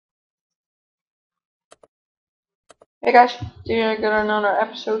Hey guys, today I got another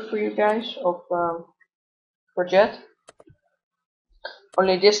episode for you guys of for Jet.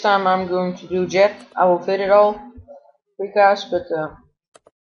 Only this time I'm going to do Jet. I will fit it all for you guys, but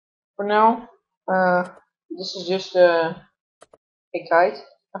for now, this is just a guide.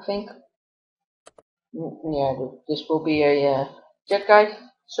 I think. Yeah, this will be a Jet guide.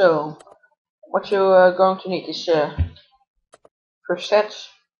 So what you're going to need is first sets,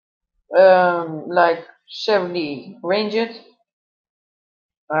 like 70 range,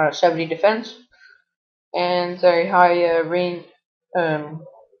 70 defense, and very high range. Um,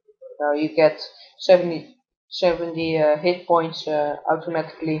 you get 70 hit points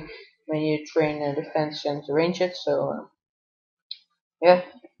automatically when you train defense and range it. So yeah,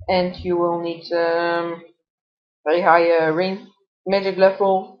 and you will need very high range magic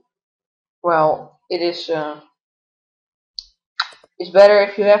level. Well, it's better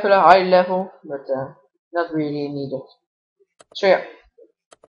if you have a high level, but not really needed. So yeah,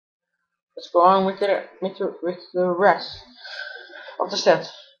 let's go on with the rest of the set.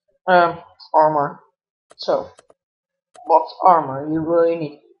 Armor. So what armor you really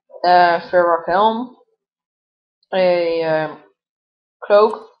need? Ferroc helm, a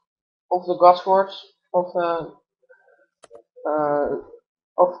cloak of the godswords of uh,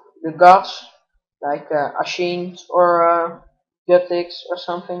 of the gods, like Ashin or Gutix or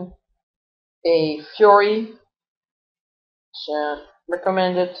something. A fury is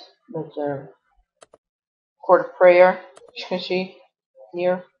recommended, but for the prayer, as you can see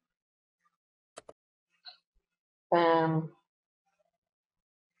here. Um,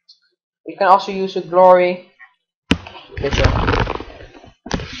 you can also use a glory, with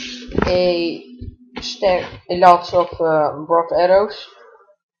a stack, a lot of broad arrows,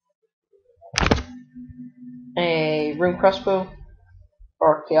 a rune crossbow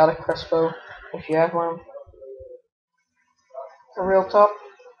or chaotic crossbow if you have one. A real top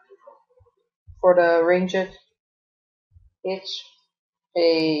for the ranged. It's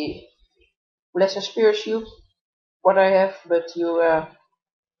a lesser spear shield, what I have, but you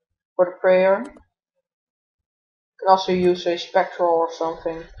for the prayer. You can also use a spectral or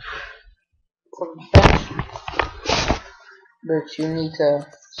something for the defense, but you need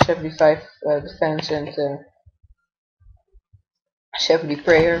 75 defense and 70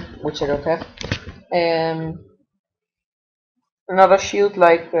 prayer, which I don't have. And another shield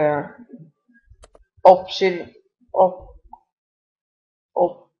like obsidian, op,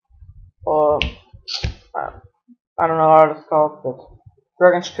 op, uh, I don't know how it's called, but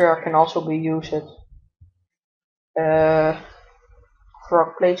dragon spear can also be used.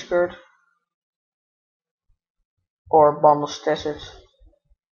 Frog plate skirt or bundles desert.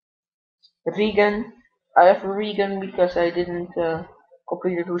 Vegan. I have a vegan because I didn't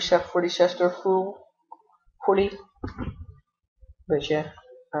complete the reset for disaster fully. But yeah,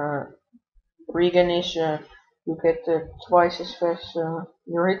 vegan is you get twice as fast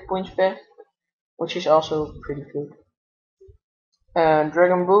your hit points back, which is also pretty good.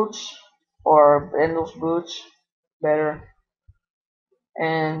 Dragon boots or Bendels boots, better.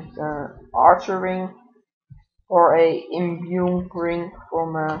 And archer ring or a imbue ring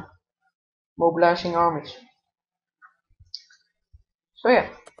from mobilizing armies. So yeah,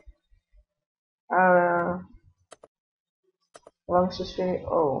 long sustain.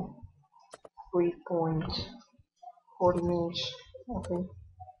 Oh, 3.40 minutes. Okay.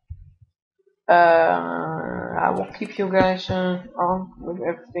 I will keep you guys on with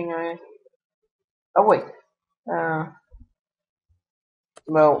everything I. Oh wait. Uh,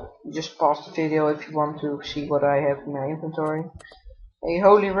 well, just pause the video if you want to see what I have in my inventory. A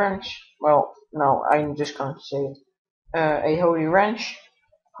holy wrench. Well, no, I'm just going to say it. A holy wrench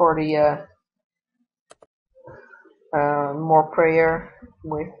for the more prayer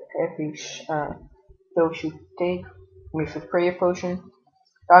with heavy those you take with a prayer potion.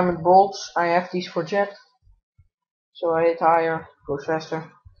 Diamond bolts, I have these for jet, so I hit higher, goes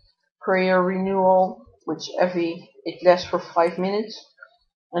faster. Prayer renewal, which it lasts for 5 minutes,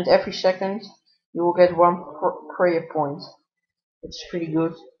 and every second you will get one prayer point. It's pretty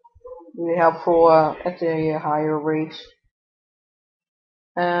good, really helpful at the higher rates.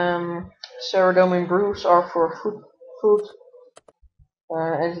 Ceradome brews are for food,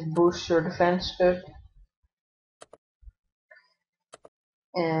 and it boosts your defense stuff.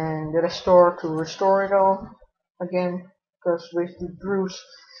 And the restore to restore it all again, because with the brews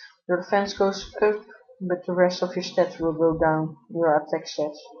your defense goes up, but the rest of your stats will go down, your attack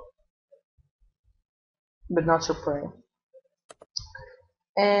stats, but not so prayer.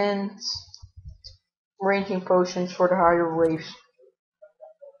 And ranging potions for the higher waves.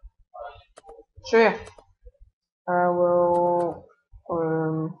 So yeah, I will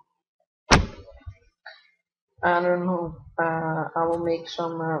make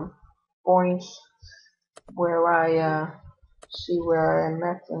some points where I see where I'm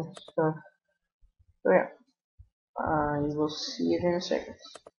at and stuff. So yeah, you will see it in a second.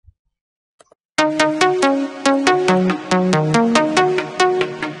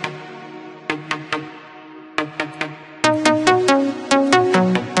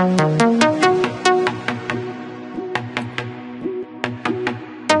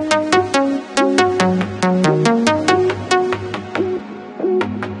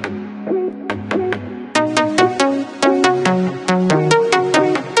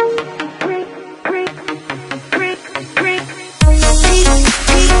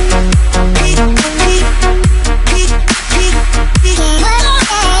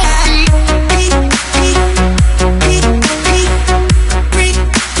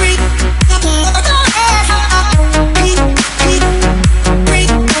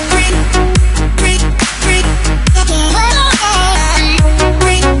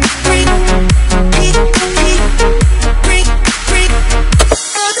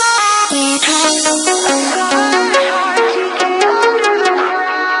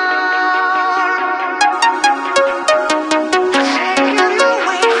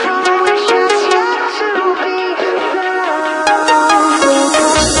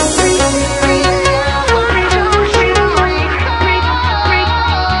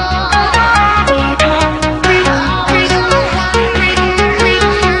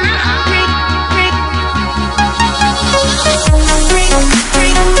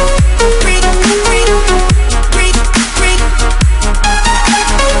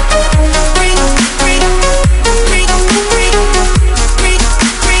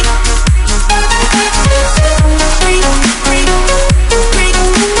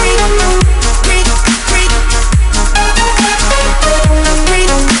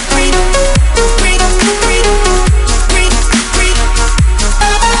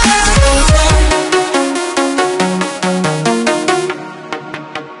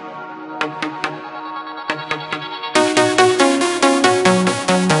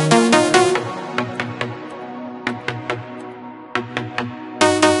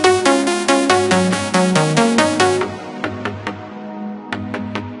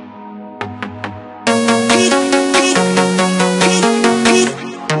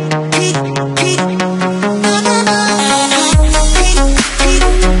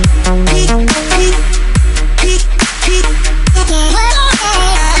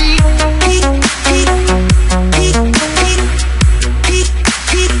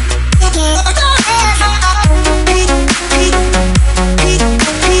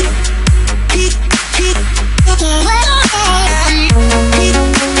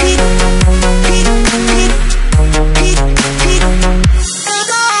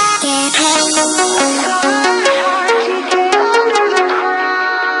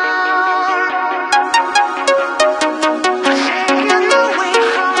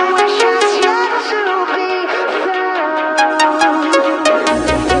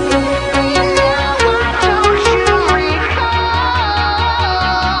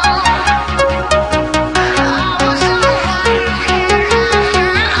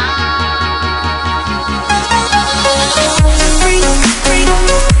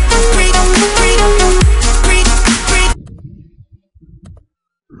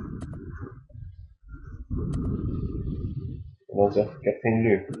 Dan zeg ik heb geen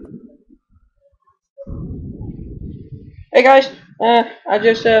nu. Hey guys, I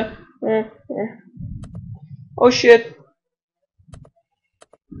just oh shit.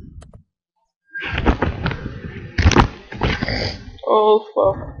 Oh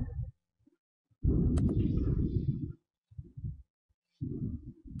fuck.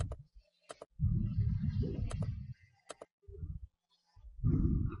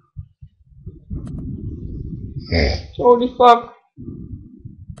 Holy fuck.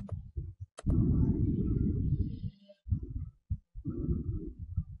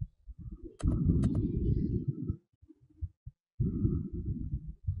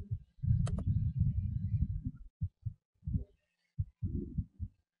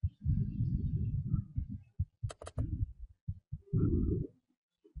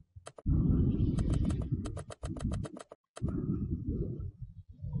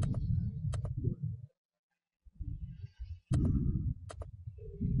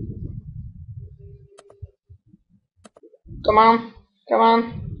 Come on, come on.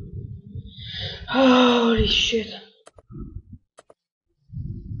 Holy shit.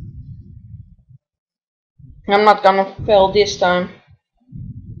 I'm not gonna fail this time.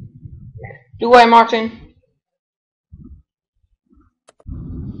 Do I, Martin?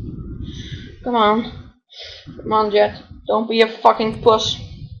 Come on. Come on, Jet. Don't be a fucking puss.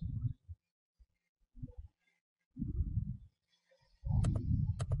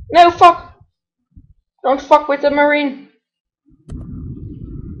 No, fuck! Don't fuck with the marine.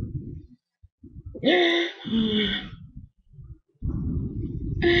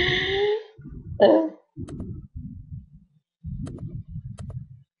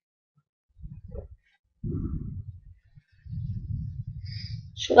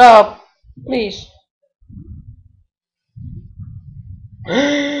 Shut up, please. Come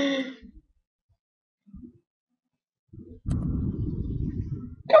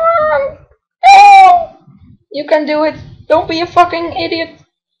on! No! You can do it. Don't be a fucking idiot.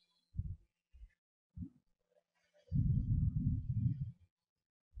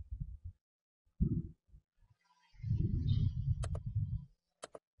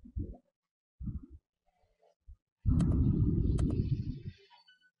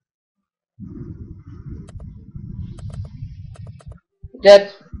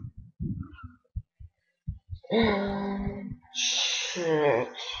 That. Shit.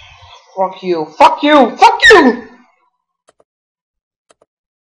 Fuck you. Fuck you. Fuck you!